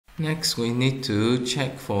Next, we need to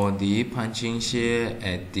check for the punching shear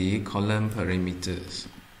at the column perimeters.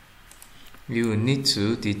 We will need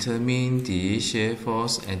to determine the shear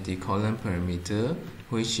force at the column perimeter,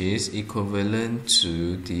 which is equivalent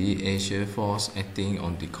to the A shear force acting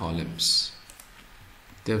on the columns.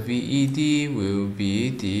 The VED will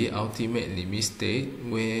be the ultimate limit state,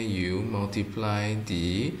 where you multiply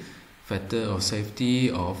the factor of safety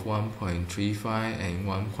of 1.35 and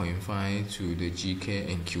 1.5 to the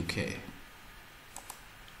GK and QK.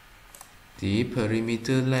 The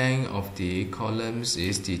perimeter length of the columns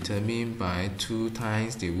is determined by 2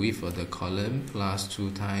 times the width of the column plus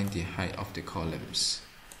 2 times the height of the columns.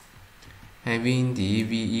 Having the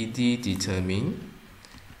VED determined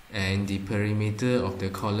and the perimeter of the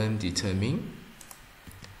column determined,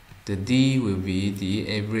 the D will be the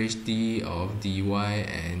average D of dy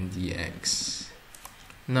and dx.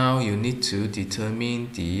 Now you need to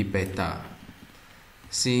determine the beta.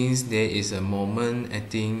 Since there is a moment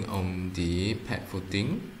acting on the pad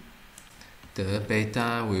footing, the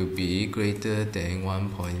beta will be greater than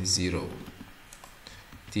 1.0.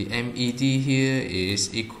 The MED here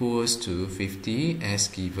is equals to 50 as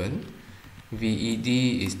given. VED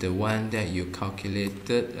is the one that you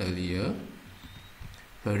calculated earlier.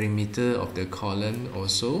 Perimeter of the column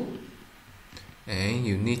also, and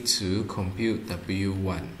you need to compute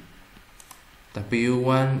W1.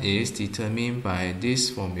 W1 is determined by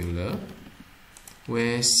this formula,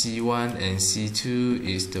 where C1 and C2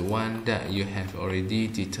 is the one that you have already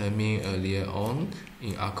determined earlier on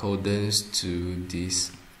in accordance to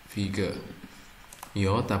this figure.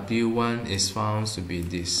 Your W1 is found to be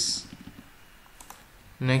this.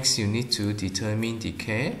 Next, you need to determine the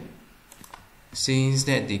K. Since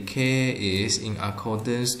that the K is in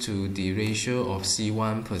accordance to the ratio of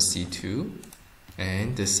C1 per C2,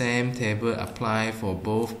 and the same table apply for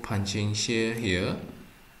both punching shear here,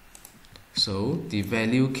 so the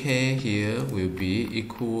value K here will be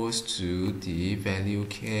equals to the value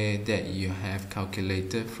K that you have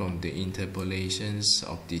calculated from the interpolations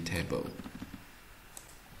of the table.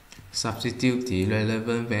 Substitute the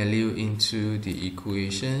relevant value into the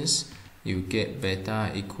equations. You get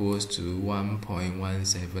beta equals to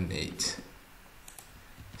 1.178.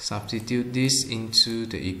 Substitute this into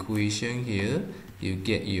the equation here. You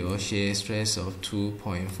get your shear stress of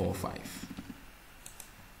 2.45.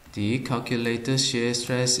 The calculated shear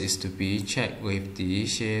stress is to be checked with the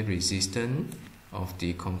shear resistance of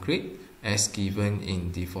the concrete as given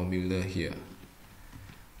in the formula here.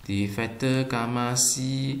 The factor gamma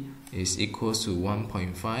C is equal to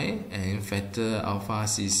 1.5 and factor alpha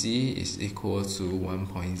CC is equal to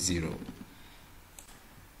 1.0.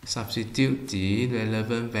 Substitute the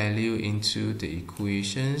relevant value into the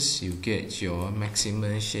equations. You get your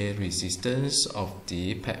maximum shear resistance of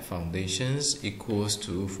the pad foundations equals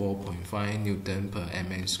to 4.5 Newton per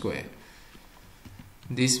mm square.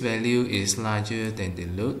 This value is larger than the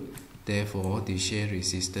load, therefore the shear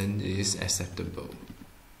resistance is acceptable.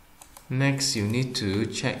 Next, you need to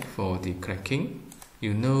check for the cracking.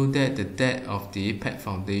 You know that the depth of the pad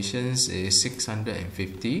foundations is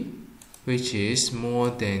 650, which is more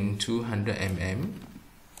than 200 mm.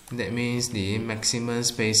 That means the maximum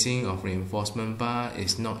spacing of reinforcement bar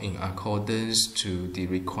is not in accordance to the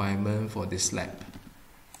requirement for the slab.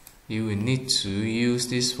 You will need to use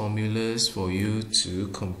these formulas for you to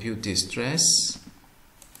compute the stress,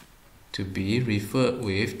 to be referred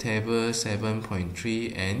with table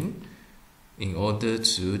 7.3n in order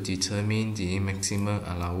to determine the maximum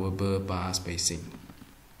allowable bar spacing.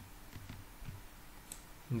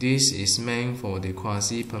 This is meant for the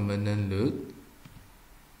quasi-permanent load,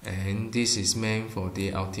 and this is meant for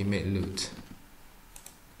the ultimate load.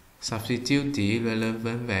 Substitute the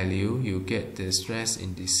relevant value, you get the stress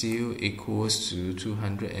in the seal equals to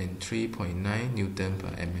 203.9 Newton per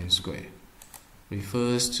mm square.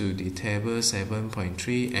 Refers to the table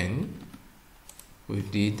 7.3n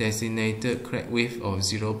with the designated crack width of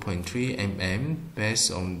 0.3 mm based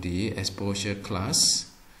on the exposure class.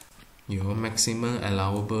 Your maximum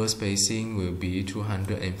allowable spacing will be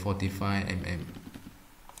 245 mm.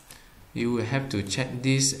 You will have to check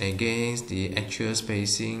this against the actual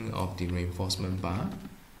spacing of the reinforcement bar,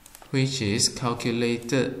 which is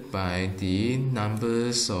calculated by the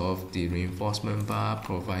numbers of the reinforcement bar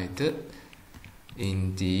provided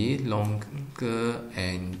in the longer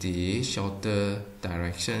and the shorter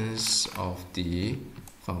directions of the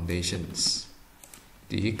foundations.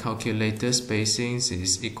 The calculated spacings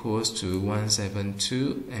is equals to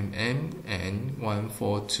 172 mm and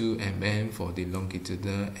 142 mm for the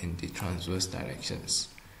longitudinal and the transverse directions.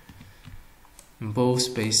 Both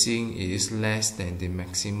spacing is less than the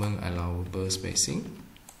maximum allowable spacing.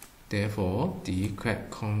 Therefore, the crack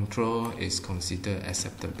control is considered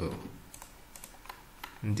acceptable.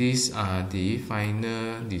 These are the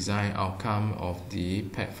final design outcome of the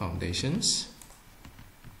pad foundations.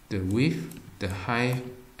 The width, the height,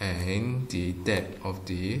 and the depth of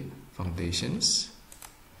the foundations,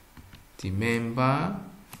 the main bar,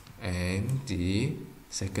 and the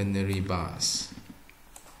secondary bars.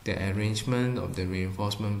 The arrangement of the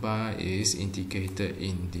reinforcement bar is indicated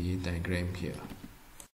in the diagram here.